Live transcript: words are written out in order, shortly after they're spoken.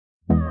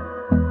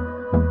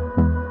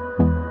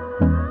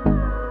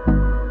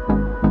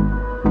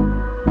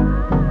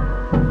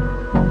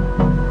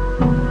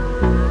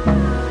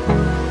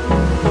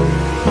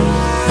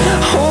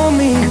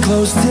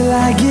close till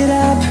I get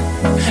up.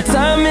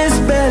 Time is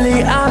barely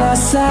on our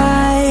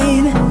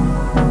side.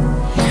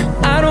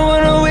 I don't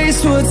wanna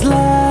waste what's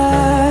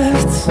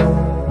left.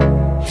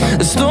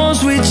 The storms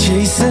we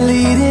chase are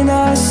leading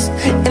us,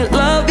 and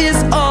love is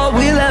all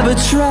we'll ever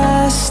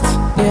trust.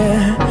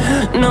 Yeah,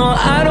 no,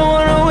 I don't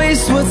wanna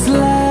waste what's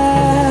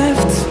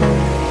left.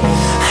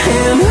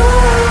 And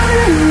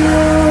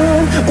on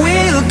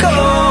we'll go,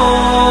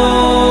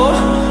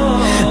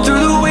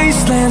 through the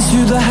wastelands,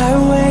 through the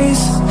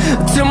highways,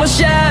 till my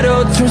shadow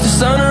turns to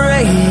sun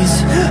rays.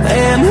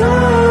 And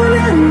on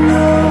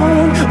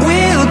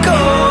we'll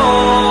go,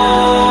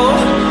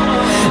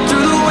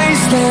 through the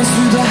wastelands,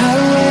 through the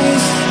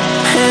highways,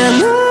 and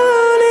on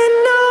we'll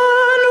go.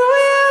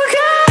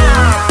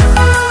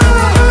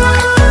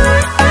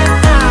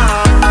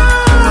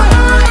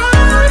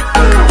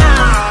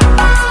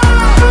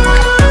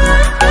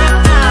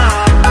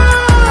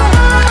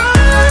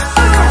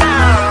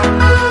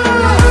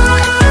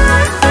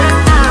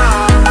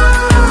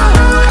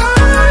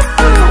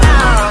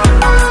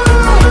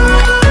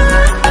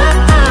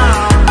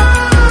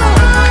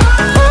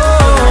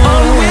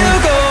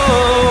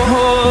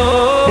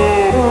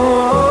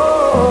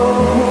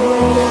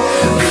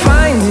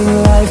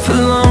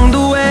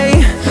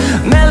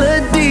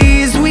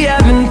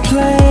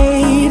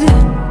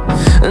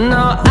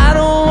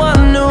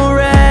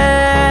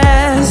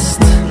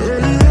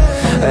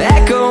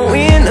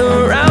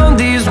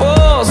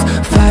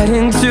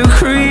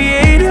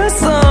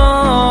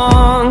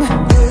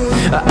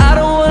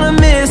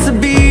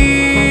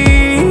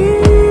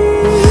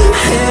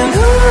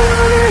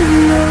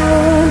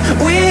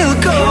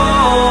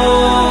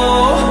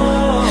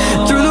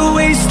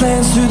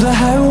 Through the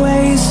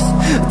highways,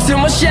 till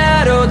my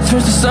shadow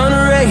turns to sun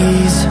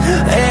rays.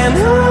 And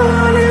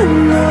on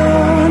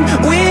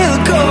we'll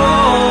go,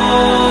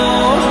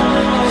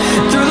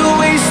 through the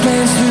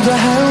wastelands, through the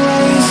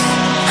highways,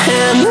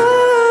 and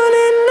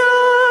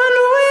on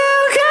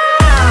we'll go.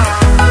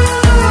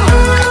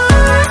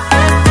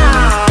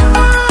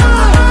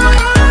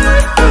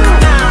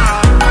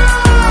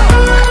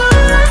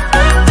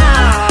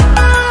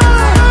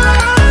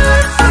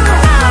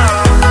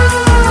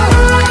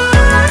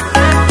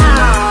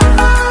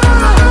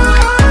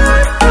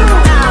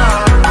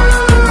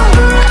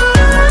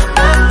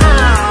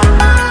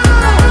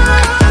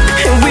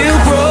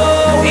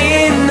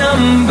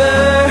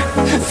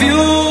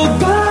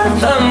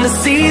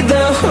 See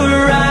the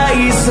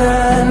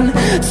horizon,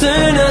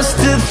 turn us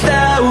to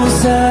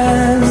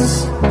thousands,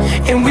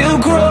 and we'll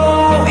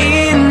grow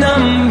in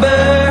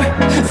number,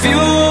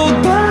 fueled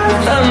by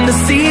them to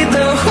see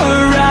the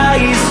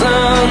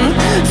horizon,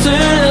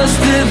 turn us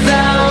to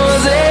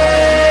thousands.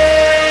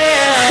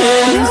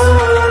 And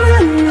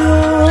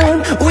on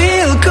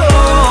we'll go,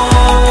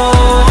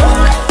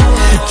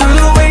 through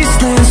the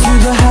wastelands,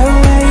 through the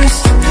highways,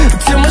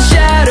 till my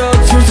shadow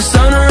turns to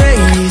sun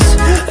rays.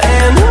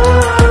 And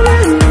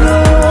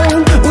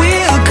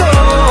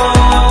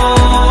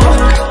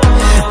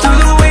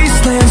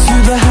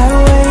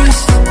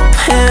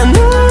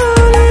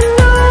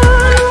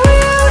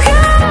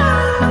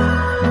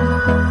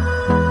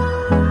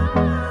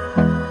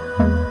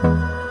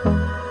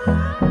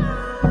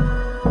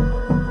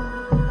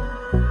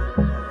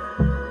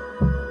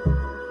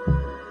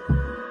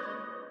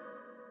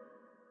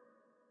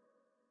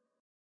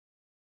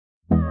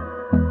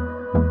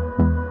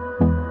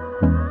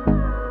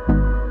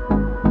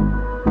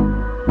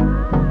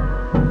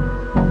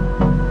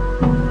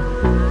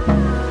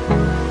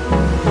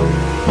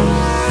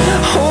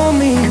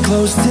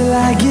close till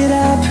I get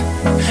up.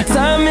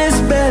 Time is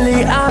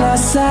barely on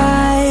our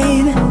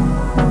side.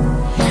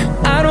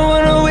 I don't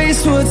wanna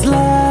waste what's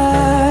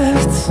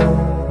left.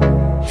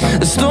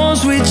 The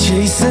storms we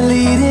chase are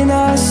leading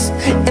us,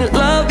 and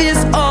love is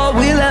all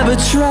we'll ever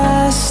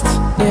trust.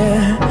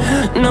 Yeah,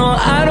 no,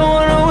 I don't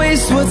wanna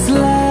waste what's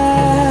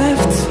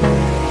left.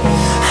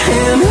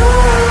 And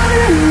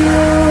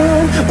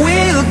on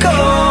we'll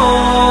go,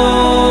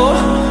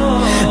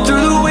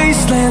 through the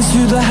wastelands,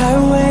 through the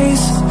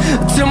highways,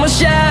 till my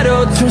shadow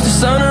turns to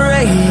sun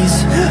rays.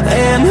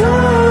 And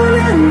on